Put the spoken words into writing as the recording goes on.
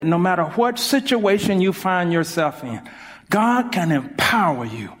No matter what situation you find yourself in, God can empower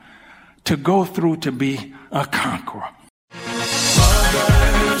you to go through to be a conqueror.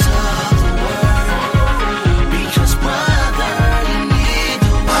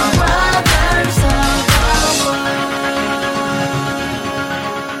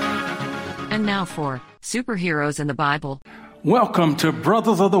 And now for Superheroes in the Bible. Welcome to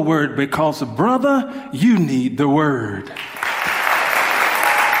Brothers of the Word, because brother, you need the Word.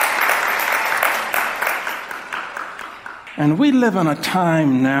 And we live in a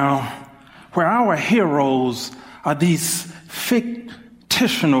time now where our heroes are these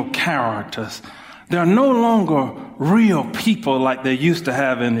fictional characters. They're no longer real people like they used to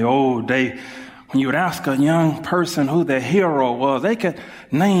have in the old day. When you would ask a young person who their hero was, they could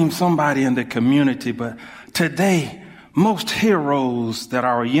name somebody in the community. But today, most heroes that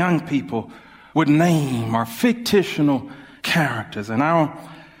our young people would name are fictional characters. And our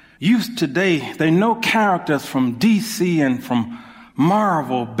youth today, they know characters from DC and from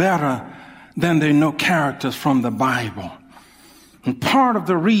Marvel better than they know characters from the Bible. And part of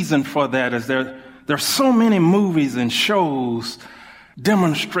the reason for that is there's so many movies and shows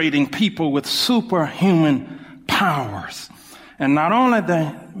demonstrating people with superhuman powers. And not only are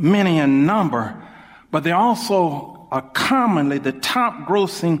they many in number, but they also are commonly the top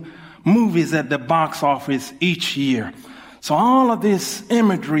grossing movies at the box office each year. So all of this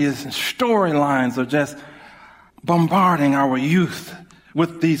imagery and storylines are just bombarding our youth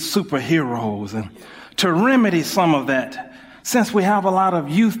with these superheroes. And to remedy some of that, since we have a lot of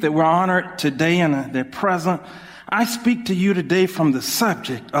youth that we're honored today and they're present, I speak to you today from the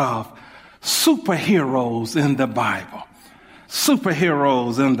subject of superheroes in the Bible.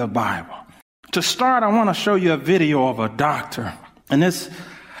 Superheroes in the Bible. To start, I want to show you a video of a doctor. And this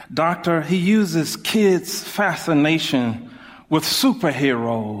doctor, he uses kids' fascination with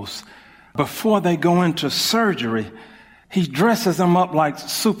superheroes. Before they go into surgery, he dresses them up like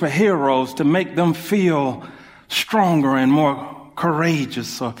superheroes to make them feel stronger and more courageous.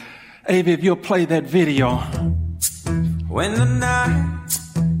 So, Avi, if you'll play that video. When the night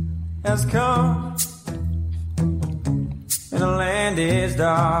has come and the land is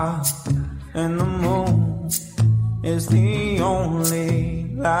dark and the moon is the only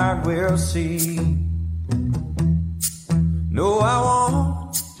light we'll see, no, I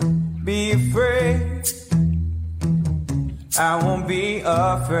won't be afraid. I won't be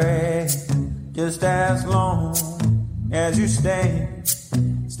afraid, just as long as you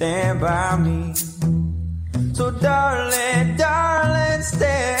stand by me. So darling, darling,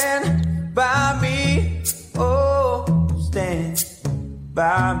 stand by me. Oh, stand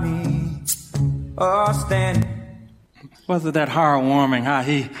by me. Oh, stand. Wasn't that heartwarming how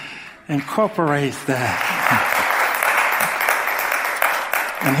he incorporates that?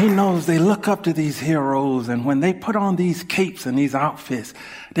 And he knows they look up to these heroes, and when they put on these capes and these outfits,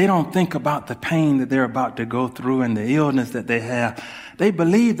 they don't think about the pain that they're about to go through and the illness that they have. They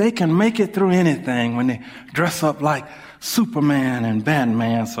believe they can make it through anything when they dress up like Superman and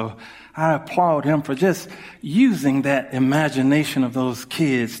Batman. So I applaud him for just using that imagination of those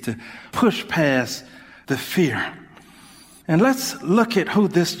kids to push past the fear. And let's look at who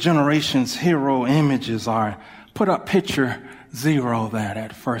this generation's hero images are. Put up picture 0 there,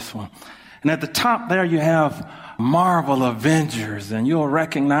 that first one. And at the top there you have Marvel Avengers, and you'll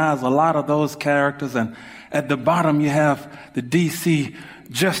recognize a lot of those characters. And at the bottom you have the DC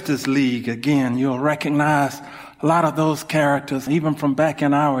Justice League. Again, you'll recognize a lot of those characters, even from back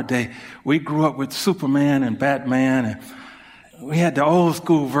in our day. We grew up with Superman and Batman, and we had the old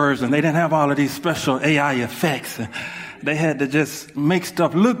school version. They didn't have all of these special AI effects. They had to just make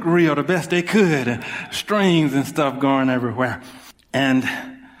stuff look real the best they could, and strings and stuff going everywhere. And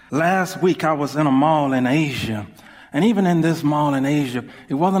last week I was in a mall in Asia. And even in this mall in Asia,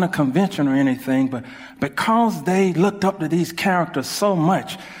 it wasn't a convention or anything, but because they looked up to these characters so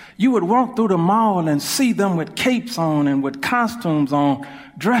much, you would walk through the mall and see them with capes on and with costumes on,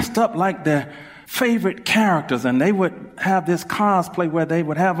 dressed up like their favorite characters. And they would have this cosplay where they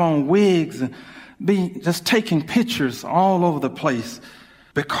would have on wigs and be just taking pictures all over the place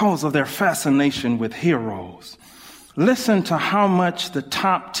because of their fascination with heroes. Listen to how much the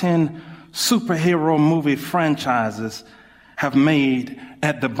top 10 superhero movie franchises have made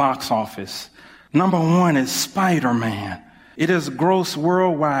at the box office. Number 1 is Spider-Man. It has grossed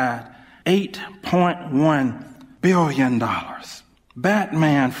worldwide $8.1 billion.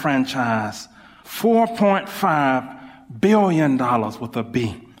 Batman franchise, $4.5 billion with a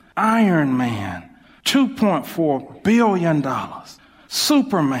B. Iron Man, $2.4 billion.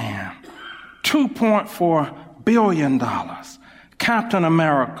 Superman, $2.4 billion. Captain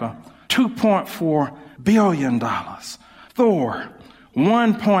America, $2.4 billion. Thor,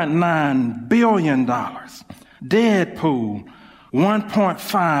 $1.9 billion. Deadpool,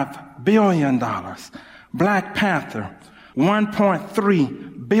 $1.5 billion. Black Panther,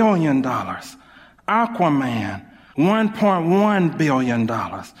 $1.3 billion. Aquaman, $1.1 billion.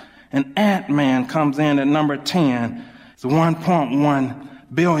 And Ant-Man comes in at number 10. It's $1.1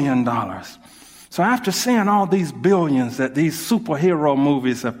 billion. So after seeing all these billions that these superhero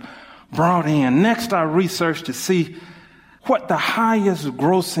movies have brought in, next I researched to see what the highest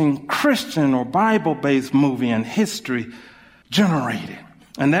grossing Christian or Bible-based movie in history generated.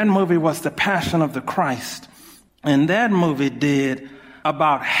 And that movie was The Passion of the Christ. And that movie did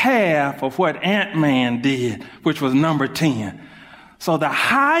about half of what Ant-Man did, which was number 10. So the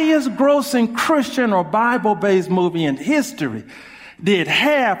highest grossing Christian or Bible-based movie in history did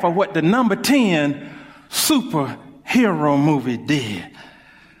half of what the number 10 superhero movie did.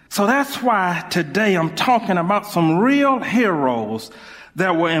 So that's why today I'm talking about some real heroes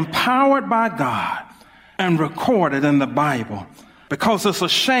that were empowered by God and recorded in the Bible. Because it's a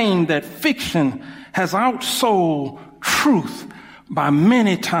shame that fiction has outsold truth by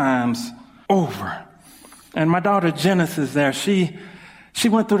many times over. And my daughter Genesis there, she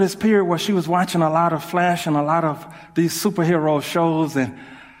went through this period where she was watching a lot of Flash and a lot of these superhero shows, and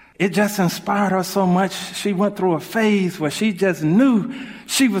it just inspired her so much. She went through a phase where she just knew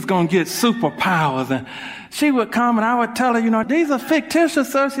she was going to get superpowers. And she would come and I would tell her, these are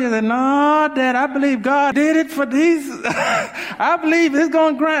fictitious. So she said, no, Dad, I believe God did it for these. I believe He's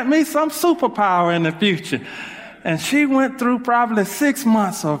going to grant me some superpower in the future. And she went through probably 6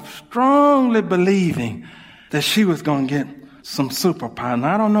 months of strongly believing that she was going to get some superpower.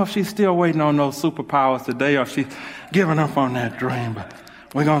 Now, I don't know if she's still waiting on those superpowers today or if she's giving up on that dream, but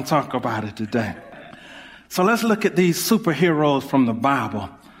we're going to talk about it today. So let's look at these superheroes from the Bible.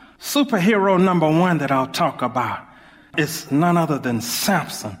 Superhero number 1 that I'll talk about is none other than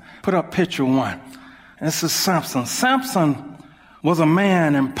Samson. Put up picture 1. This is Samson. Samson was a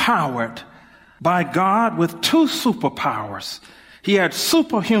man empowered by God with 2 superpowers. He had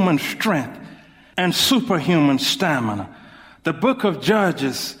superhuman strength and superhuman stamina. The book of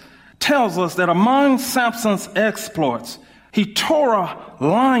Judges tells us that among Samson's exploits, he tore a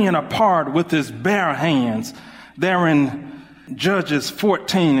lion apart with his bare hands. There in Judges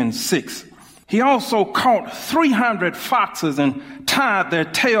 14:6. He also caught 300 foxes and tied their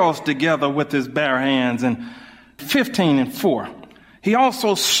tails together with his bare hands in 15:4. He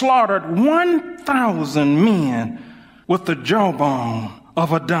also slaughtered 1,000 men with the jawbone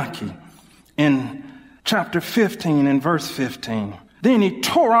of a donkey in chapter 15 and verse 15. Then he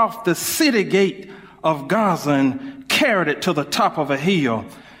tore off the city gate of Gaza and carried it to the top of a hill.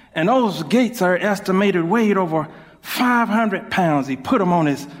 And those gates are estimated weighed over 500 pounds. He put them on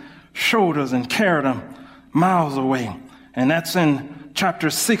his shoulders and carried them miles away. And that's in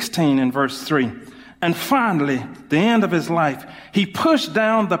chapter 16 and verse 3. And finally, the end of his life, he pushed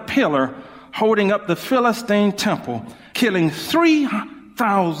down the pillar holding up the Philistine temple, killing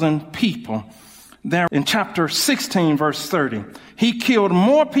 3,000 people. There in chapter 16, verse 30, he killed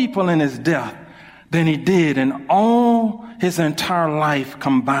more people in his death than he did in all his entire life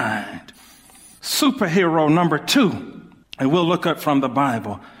combined. Superhero number 2, and we'll look up from the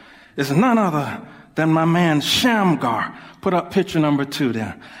Bible, is none other than my man Shamgar. Put up picture number 2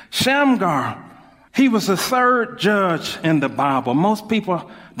 there. Shamgar, he was the 3rd judge in the Bible. Most people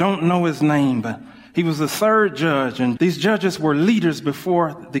don't know his name, but he was the 3rd judge, and these judges were leaders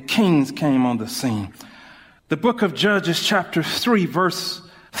before the kings came on the scene. The book of Judges chapter 3 verse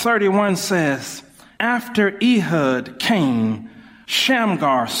 31 says, after Ehud came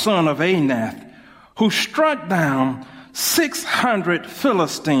Shamgar, son of Anath, who struck down 600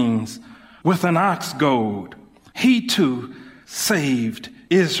 Philistines with an ox goad. He too saved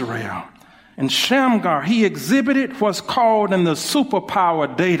Israel. And Shamgar, he exhibited what's called in the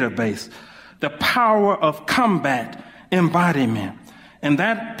superpower database, the power of combat embodiment. And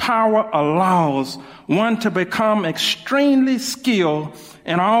that power allows one to become extremely skilled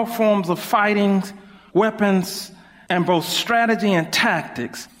in all forms of fighting, weapons, and both strategy and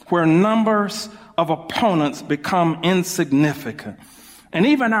tactics, where numbers of opponents become insignificant. And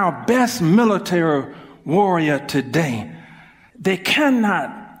even our best military warrior today, they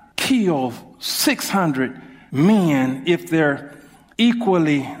cannot kill 600 men if they're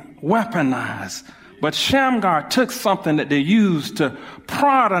equally weaponized. But Shamgar took something that they used to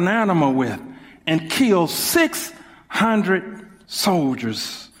prod an animal with and killed 600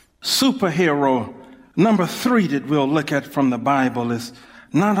 soldiers. Superhero number 3 that we'll look at from the Bible is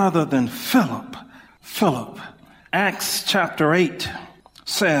none other than Philip. Philip. Acts chapter 8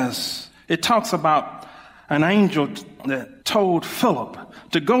 says, it talks about an angel that told Philip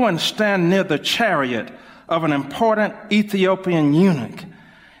to go and stand near the chariot of an important Ethiopian eunuch.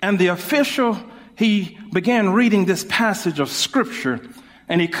 And the official, he began reading this passage of scripture,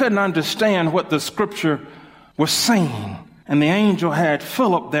 and he couldn't understand what the scripture was saying. And the angel had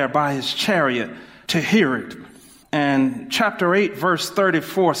Philip there by his chariot to hear it. And chapter 8, verse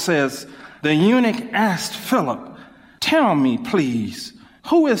 34 says, the eunuch asked Philip, tell me, please,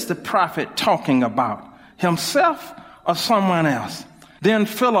 who is the prophet talking about, himself or someone else? Then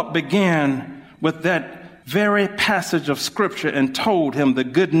Philip began with that very passage of scripture and told him the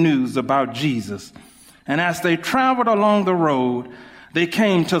good news about Jesus. And as they traveled along the road, they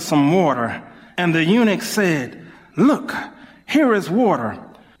came to some water, and the eunuch said, look, here is water.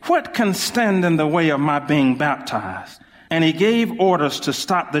 What can stand in the way of my being baptized? And he gave orders to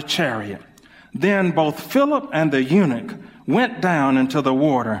stop the chariot. Then both Philip and the eunuch went down into the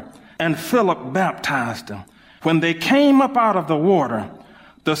water, and Philip baptized him. When they came up out of the water,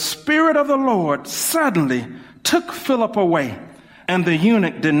 the Spirit of the Lord suddenly took Philip away, and the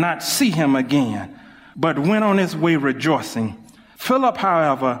eunuch did not see him again, but went on his way rejoicing. Philip,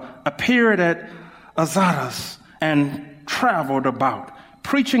 however, appeared at Azotus and traveled about,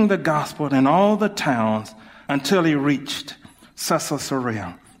 preaching the gospel in all the towns until he reached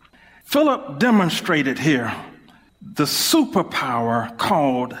Caesarea. Philip demonstrated here the superpower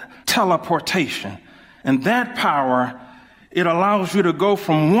called teleportation. And that power, it allows you to go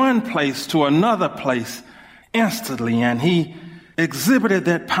from one place to another place instantly. And he exhibited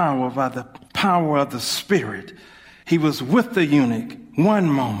that power by the power of the Spirit. He was with the eunuch one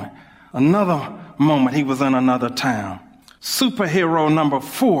moment, another moment he was in another town. Superhero number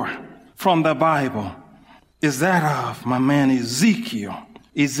 4 from the Bible is that of my man Ezekiel.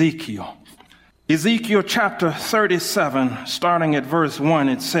 Ezekiel chapter 37, starting at verse 1,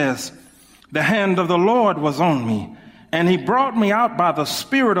 it says, the hand of the Lord was on me, and he brought me out by the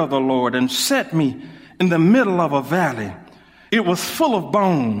Spirit of the Lord and set me in the middle of a valley. It was full of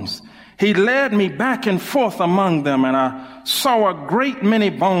bones. He led me back and forth among them, and I saw a great many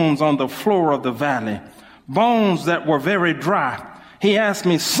bones on the floor of the valley, bones that were very dry. He asked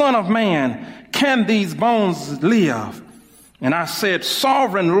me, Son of man, can these bones live? And I said,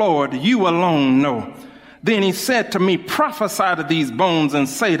 Sovereign Lord, you alone know. Then he said to me, prophesy to these bones and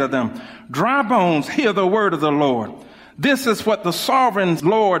say to them, dry bones, hear the word of the Lord. This is what the sovereign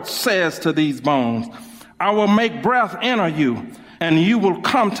Lord says to these bones. I will make breath enter you, and you will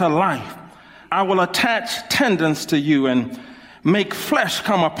come to life. I will attach tendons to you and make flesh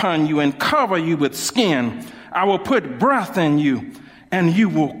come upon you and cover you with skin. I will put breath in you, and you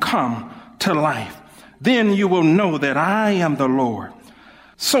will come to life. Then you will know that I am the Lord.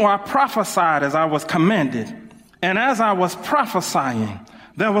 So I prophesied as I was commanded. And as I was prophesying,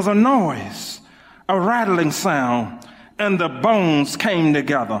 there was a noise, a rattling sound, and the bones came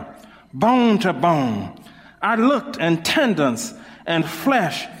together, bone to bone. I looked, and tendons and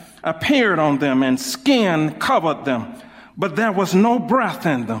flesh appeared on them, and skin covered them, but there was no breath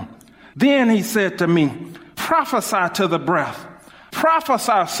in them. Then he said to me, prophesy to the breath.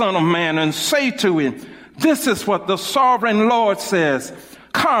 Prophesy, Son of man, and say to it, this is what the sovereign Lord says.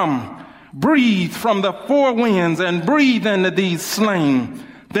 Come, breathe from the 4 winds and breathe into these slain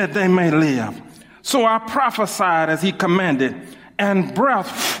that they may live. So I prophesied as he commanded, and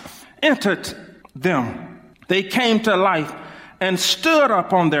breath entered them. They came to life and stood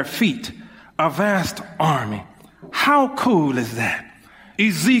up on their feet, a vast army. How cool is that?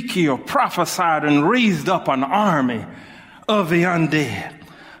 Ezekiel prophesied and raised up an army of the undead.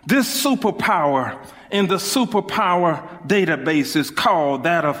 This superpower in the superpower database is called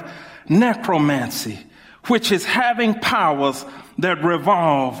that of necromancy, which is having powers that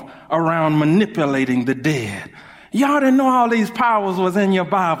revolve around manipulating the dead. Y'all didn't know all these powers was in your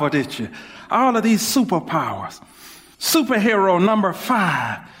Bible, did you? All of these superpowers. Superhero number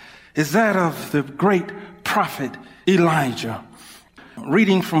 5 is that of the great prophet Elijah.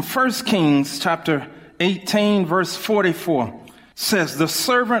 Reading from 1 Kings chapter 18, verse 44, says, the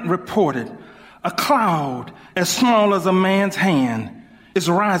servant reported, a cloud as small as a man's hand is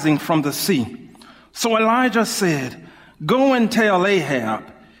rising from the sea. So Elijah said, go and tell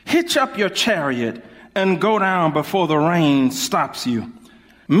Ahab, hitch up your chariot and go down before the rain stops you.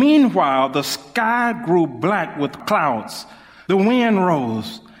 Meanwhile, the sky grew black with clouds. The wind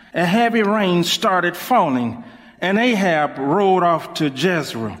rose. A heavy rain started falling, and Ahab rode off to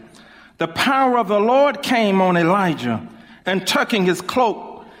Jezreel. The power of the Lord came on Elijah, and tucking his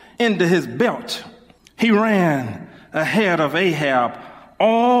cloak into his belt, he ran ahead of Ahab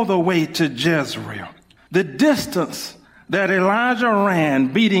all the way to Jezreel. The distance that Elijah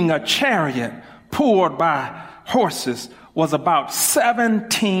ran beating a chariot pulled by horses was about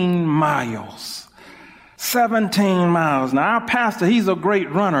 17 miles. 17 miles. Now, our pastor, he's a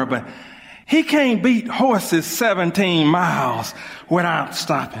great runner, but he can't beat horses 17 miles without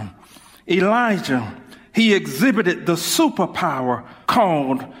stopping. Elijah, he exhibited the superpower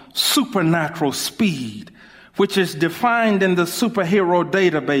called supernatural speed, which is defined in the superhero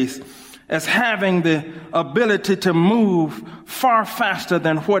database as having the ability to move far faster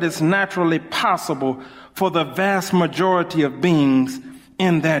than what is naturally possible for the vast majority of beings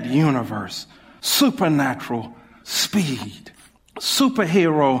in that universe. Supernatural speed.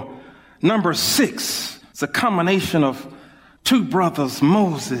 Superhero number 6 is a combination of two brothers,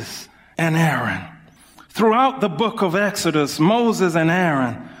 Moses and Aaron. Throughout the book of Exodus, Moses and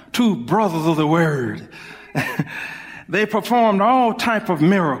Aaron, two brothers of the word, they performed all type of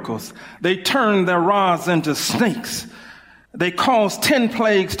miracles. They turned their rods into snakes. They caused 10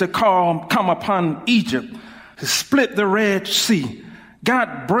 plagues to come upon Egypt, to split the Red Sea,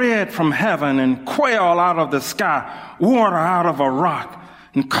 got bread from heaven and quail out of the sky, water out of a rock,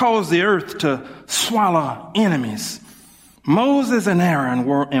 and caused the earth to swallow enemies. Moses and Aaron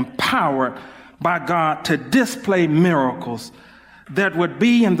were empowered by God to display miracles that would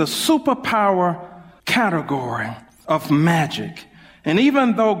be in the superpower category of magic. And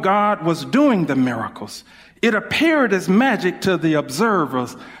even though God was doing the miracles, it appeared as magic to the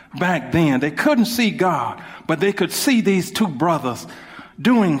observers back then. They couldn't see God, but they could see these two brothers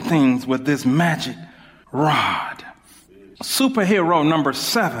doing things with this magic rod. Superhero number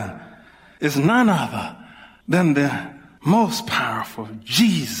 7 is none other than the most powerful,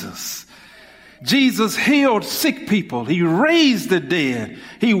 Jesus. Jesus healed sick people. He raised the dead.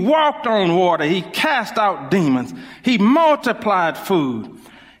 He walked on water. He cast out demons. He multiplied food.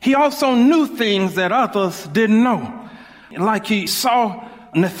 He also knew things that others didn't know. Like he saw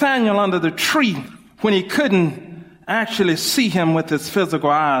Nathanael under the tree when he couldn't actually see him with his physical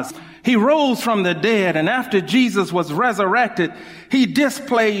eyes. He rose from the dead, and after Jesus was resurrected, he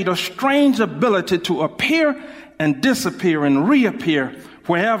displayed a strange ability to appear and disappear and reappear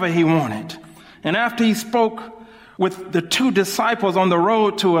wherever he wanted. And after he spoke with the two disciples on the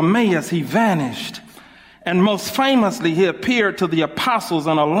road to Emmaus, he vanished. And most famously, he appeared to the apostles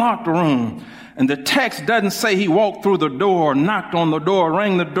in a locked room. And the text doesn't say he walked through the door, knocked on the door,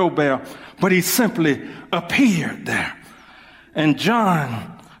 rang the doorbell, but he simply appeared there. And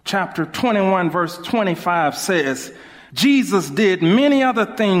John chapter 21, verse 25 says, Jesus did many other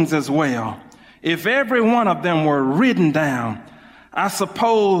things as well. If every one of them were written down, I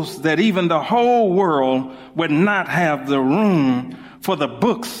suppose that even the whole world would not have the room for the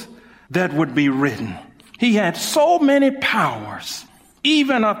books that would be written. He had so many powers,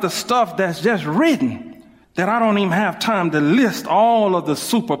 even of the stuff that's just written, that I don't even have time to list all of the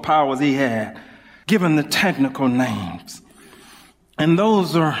superpowers he had, given the technical names. And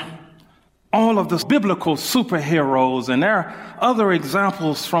those are all of the biblical superheroes, and there are other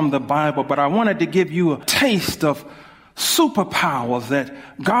examples from the Bible, but I wanted to give you a taste of superpowers that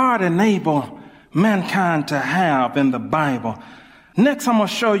God enabled mankind to have in the Bible. Next, I'm going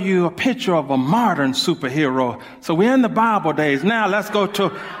to show you a picture of a modern superhero. So we're in the Bible days. Now let's go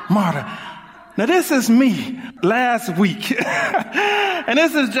to modern. Now this is me last week. And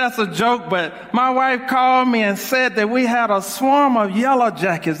this is just a joke, but my wife called me and said that we had a swarm of yellow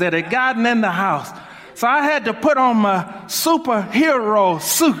jackets that had gotten in the house. So I had to put on my superhero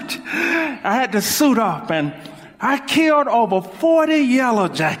suit. I had to suit up, and I killed over 40 yellow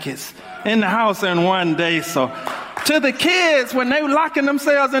jackets in the house in one day. So to the kids, when they were locking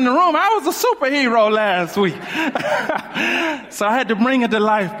themselves in the room, I was a superhero last week. So I had to bring it to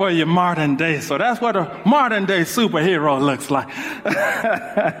life for you modern day. So that's what a modern day superhero looks like.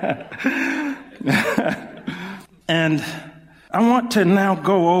 And I want to now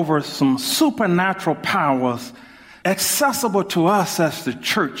go over some supernatural powers accessible to us as the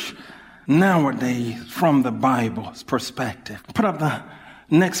church nowadays from the Bible's perspective. Put up the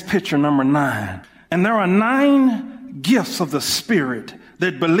next picture, number 9. And there are 9 gifts of the Spirit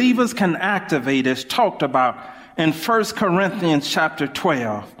that believers can activate, as talked about in 1 Corinthians chapter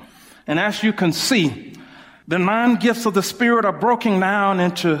 12. And as you can see, the 9 gifts of the Spirit are broken down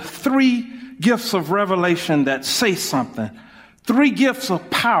into 3 gifts of revelation that say something, 3 gifts of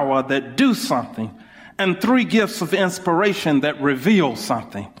power that do something, and 3 gifts of inspiration that reveal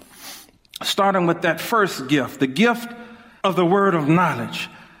something. Starting with that first gift, the gift of the word of knowledge.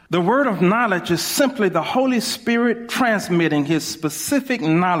 The word of knowledge is simply the Holy Spirit transmitting his specific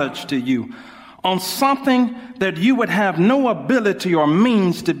knowledge to you on something that you would have no ability or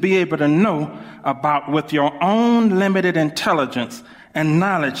means to be able to know about with your own limited intelligence and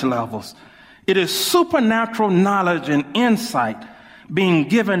knowledge levels. It is supernatural knowledge and insight being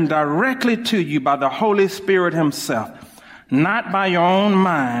given directly to you by the Holy Spirit himself, not by your own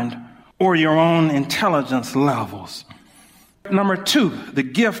mind or your own intelligence levels. Number 2, the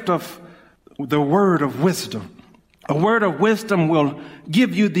gift of the word of wisdom. A word of wisdom will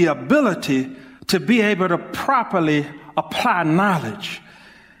give you the ability to be able to properly apply knowledge.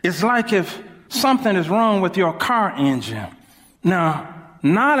 It's like if something is wrong with your car engine. Now,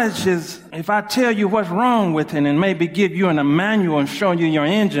 knowledge is, if I tell you what's wrong with it and maybe give you a manual and show you your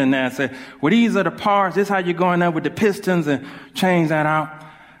engine there and say, well, these are the parts, this is how you go in there with the pistons and change that out.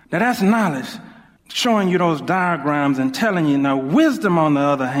 Now, that's knowledge, showing you those diagrams and telling you. Now, wisdom, on the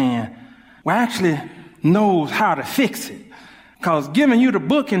other hand, well, actually knows how to fix it. Because giving you the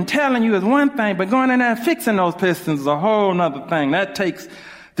book and telling you is one thing, but going in there and fixing those pistons is a whole other thing. That takes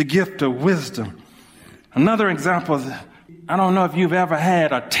the gift of wisdom. Another example is, I don't know if you've ever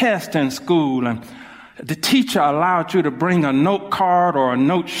had a test in school and the teacher allowed you to bring a note card or a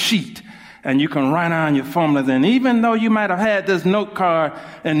note sheet and you can write down your formulas. And even though you might have had this note card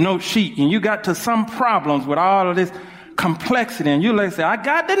and note sheet and you got to some problems with all of this complexity and you like say, I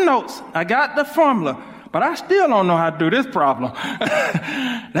got the notes, I got the formula, but I still don't know how to do this problem.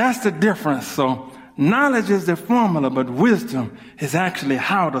 That's the difference. So knowledge is the formula, but wisdom is actually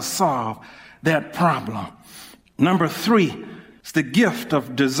how to solve that problem. Number 3 is the gift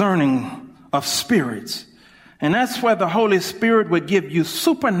of discerning of spirits. And that's where the Holy Spirit would give you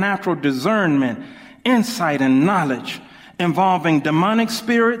supernatural discernment, insight, and knowledge involving demonic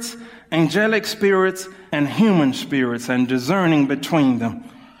spirits, angelic spirits, and human spirits, and discerning between them.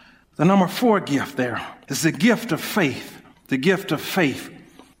 The number 4 gift there is the gift of faith. The gift of faith.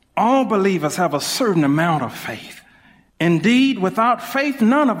 All believers have a certain amount of faith. Indeed, without faith,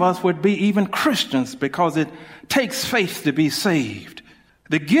 none of us would be even Christians because it takes faith to be saved.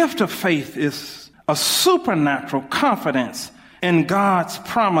 The gift of faith is a supernatural confidence in God's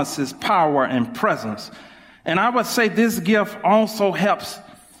promises, power, and presence. And I would say this gift also helps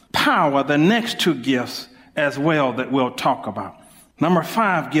power the next 2 gifts as well that we'll talk about. Number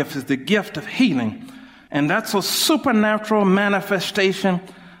 5 gift is the gift of healing. And that's a supernatural manifestation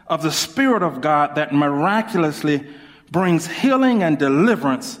of the Spirit of God that miraculously brings healing and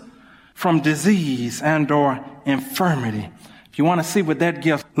deliverance from disease and or infirmity. If you want to see what that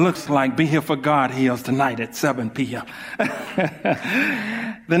gift looks like, be here for God Heals tonight at 7 p.m.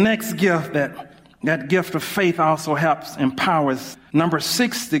 The next gift, that gift of faith also helps empowers. Number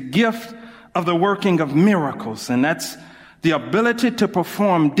 6, the gift of the working of miracles. And that's the ability to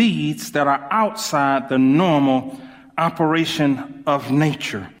perform deeds that are outside the normal operation of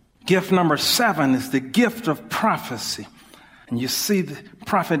nature. Gift number 7 is the gift of prophecy. And you see the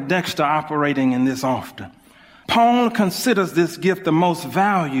prophet Dexter operating in this often. Paul considers this gift the most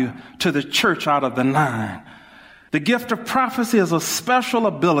value to the church out of the 9. The gift of prophecy is a special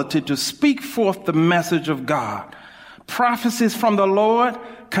ability to speak forth the message of God. Prophecies from the Lord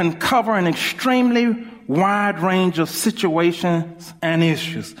can cover an extremely wide range of situations and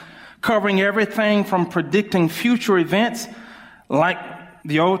issues, covering everything from predicting future events like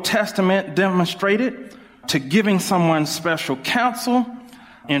the Old Testament demonstrated, to giving someone special counsel,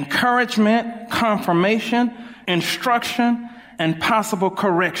 encouragement, confirmation, instruction, and possible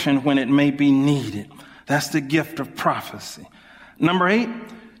correction when it may be needed. That's the gift of prophecy. Number 8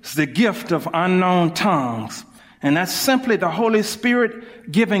 is the gift of unknown tongues. And that's simply the Holy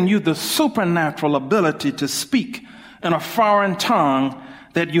Spirit giving you the supernatural ability to speak in a foreign tongue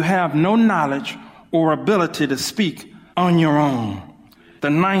that you have no knowledge or ability to speak on your own. The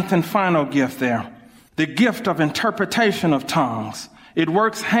 9th and final gift there, the gift of interpretation of tongues. It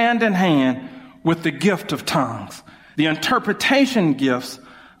works hand in hand with the gift of tongues. The interpretation gifts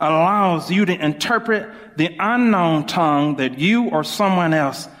allows you to interpret the unknown tongue that you or someone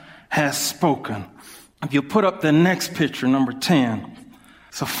else has spoken. If you put up the next picture, number 10,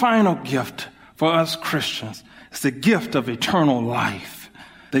 it's a final gift for us Christians. It's the gift of eternal life.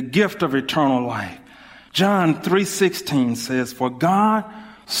 The gift of eternal life. John 3:16 says, for God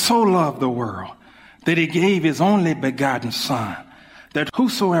so loved the world that he gave his only begotten Son, that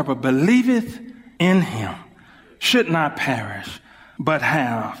whosoever believeth in him should not perish, but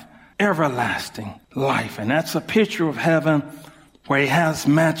have everlasting life. And that's a picture of heaven where he has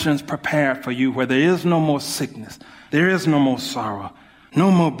mansions prepared for you, where there is no more sickness, there is no more sorrow,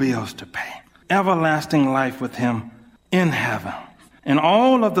 no more bills to pay. Everlasting life with him in heaven. And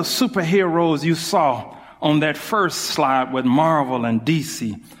all of the superheroes you saw on that first slide with Marvel and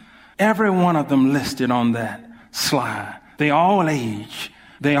DC, Every one of them listed on that slide. They all age.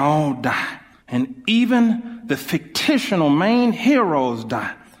 They all die. And even the fictional main heroes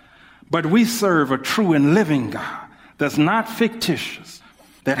die. But we serve a true and living God that's not fictitious,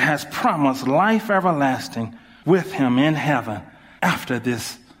 that has promised life everlasting with him in heaven after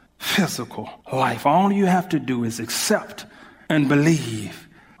this physical life. All you have to do is accept and believe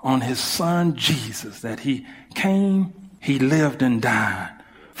on his son Jesus, that he came, he lived and died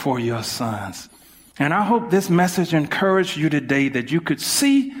for your sons. And I hope this message encouraged you today, that you could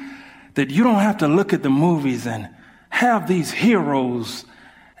see that you don't have to look at the movies and have these heroes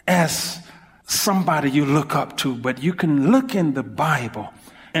as somebody you look up to, but you can look in the Bible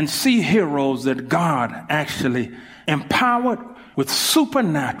and see heroes that God actually empowered with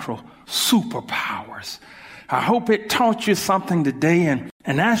supernatural superpowers. I hope it taught you something today,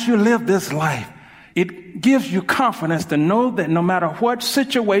 and as you live this life, it gives you confidence to know that no matter what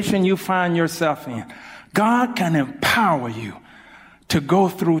situation you find yourself in, God can empower you to go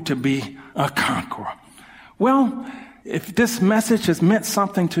through to be a conqueror. Well, if this message has meant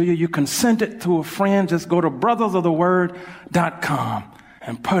something to you, you can send it to a friend. Just go to brothersoftheword.com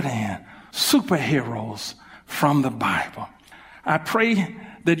and put in superheroes from the Bible. I pray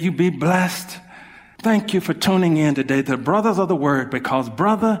that you be blessed. Thank you for tuning in today to Brothers of the Word, because,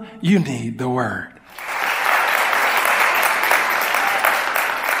 brother, you need the Word.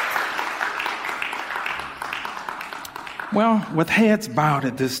 Well, with heads bowed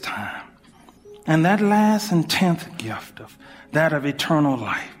at this time, and that last and 10th gift of that of eternal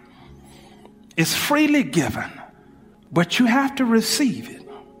life is freely given, but you have to receive it.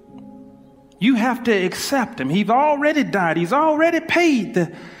 You have to accept him. He's already died. He's already paid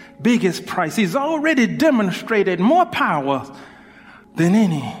the biggest price. He's already demonstrated more power than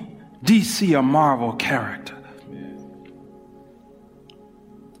any DC or Marvel character.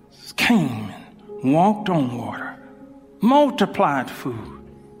 Came and walked on water, multiplied food,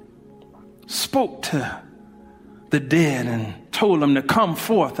 spoke to the dead and told them to come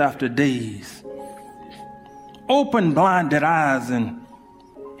forth after days, opened blinded eyes and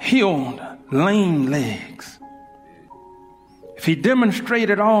healed lame legs. If he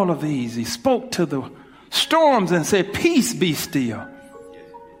demonstrated all of these, he spoke to the storms and said, "Peace, be still."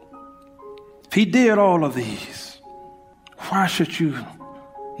 If he did all of these, why should you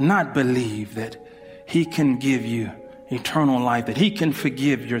not believe that he can give you eternal life, that he can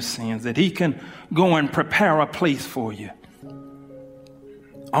forgive your sins, that he can go and prepare a place for you?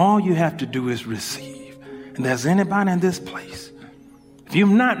 All you have to do is receive. And there's anybody in this place, if you've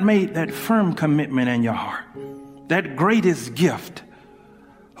not made that firm commitment in your heart, that greatest gift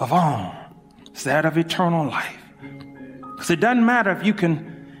of all is that of eternal life. Because it doesn't matter if you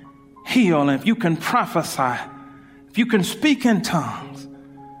can heal, if you can prophesy, if you can speak in tongues.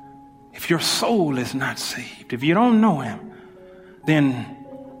 If your soul is not saved, if you don't know him, then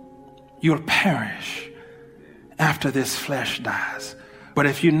you'll perish after this flesh dies. But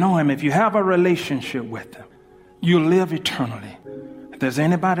if you know him, if you have a relationship with him, you'll live eternally. If there's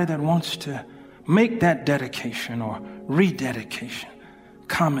anybody that wants to make that dedication or rededication,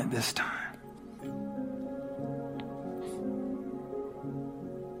 come at this time.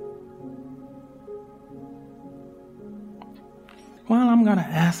 Well, I'm going to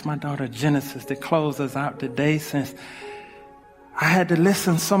ask my daughter Genesis to close us out today, since I had to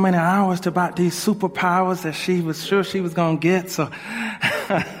listen so many hours to about these superpowers that she was sure she was going to get. So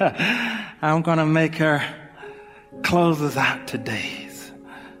I'm going to make her close us out today.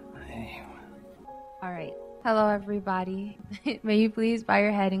 All right. Hello, everybody. May you please bow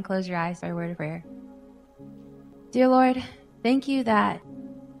your head and close your eyes for a word of prayer. Dear Lord, thank you that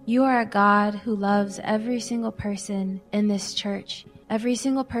you are a God who loves every single person in this church, every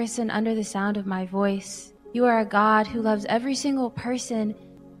single person under the sound of my voice. You are a God who loves every single person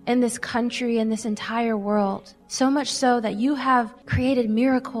in this country, in this entire world, so much so that you have created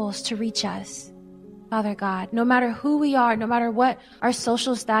miracles to reach us. Father God, no matter who we are, no matter what our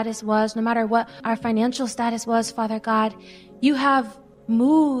social status was, no matter what our financial status was, Father God, you have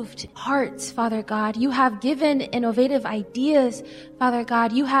moved hearts, Father God. You have given innovative ideas, Father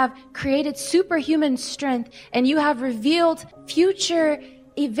God. You have created superhuman strength, and you have revealed future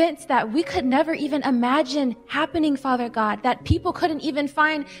events that we could never even imagine happening, Father God, that people couldn't even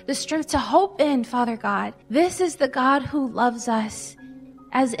find the strength to hope in, Father God. This is the God who loves us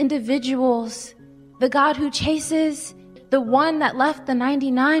as individuals, the God who chases the one that left the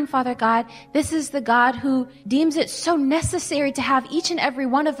 99, Father God. This is the God who deems it so necessary to have each and every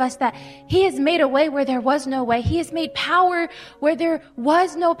one of us, that he has made a way where there was no way. He has made power where there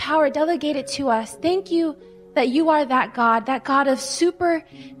was no power delegated to us. Thank you that you are that God of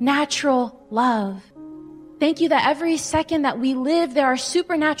supernatural love. Thank you that every second that we live, there are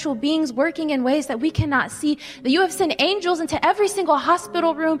supernatural beings working in ways that we cannot see, that you have sent angels into every single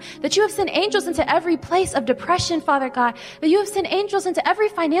hospital room, that you have sent angels into every place of depression, Father God, that you have sent angels into every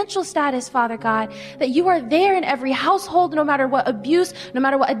financial status, Father God, that you are there in every household, no matter what abuse, no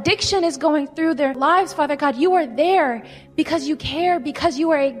matter what addiction is going through their lives, Father God, you are there because you care, because you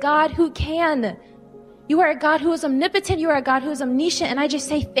are a God who can. You are a God who is omnipotent, you are a God who is omniscient, and I just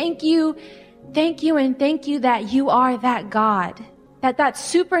say thank you. Thank you and thank you that you are that God, that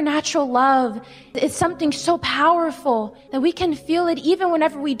supernatural love is something so powerful that we can feel it even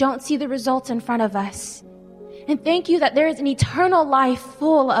whenever we don't see the results in front of us. And thank you that there is an eternal life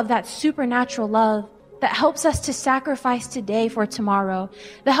full of that supernatural love that helps us to sacrifice today for tomorrow,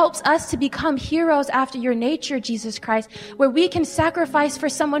 that helps us to become heroes after your nature, Jesus Christ, where we can sacrifice for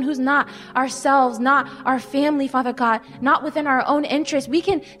someone who's not ourselves, not our family, Father God, not within our own interest. We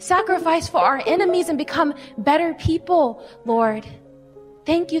can sacrifice for our enemies and become better people, Lord.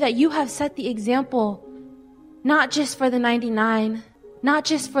 Thank you that you have set the example, not just for the 99, not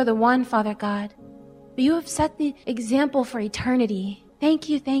just for the one, Father God, but you have set the example for eternity. Thank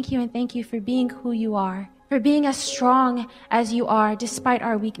you, and thank you for being who you are, for being as strong as you are despite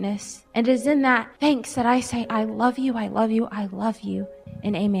our weakness. And it is in that thanks that I say, I love you, I love you, I love you,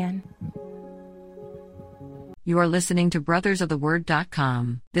 and amen. You are listening to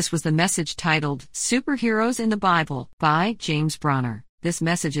brothersoftheword.com. This was the message titled Superheroes in the Bible by James Bronner. This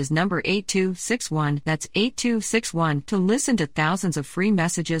message is number 8261, that's 8261. To listen to thousands of free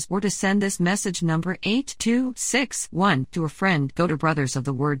messages or to send this message number 8261 to a friend, go to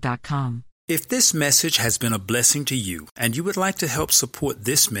brothersoftheword.com. If this message has been a blessing to you and you would like to help support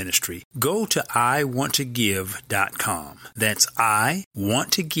this ministry, go to iwanttogive.com. That's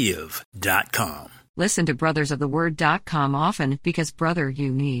iwanttogive.com. Listen to brothersoftheword.com often because, brother,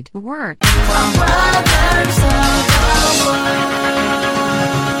 you need the word. Brothers of the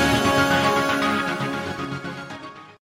Word.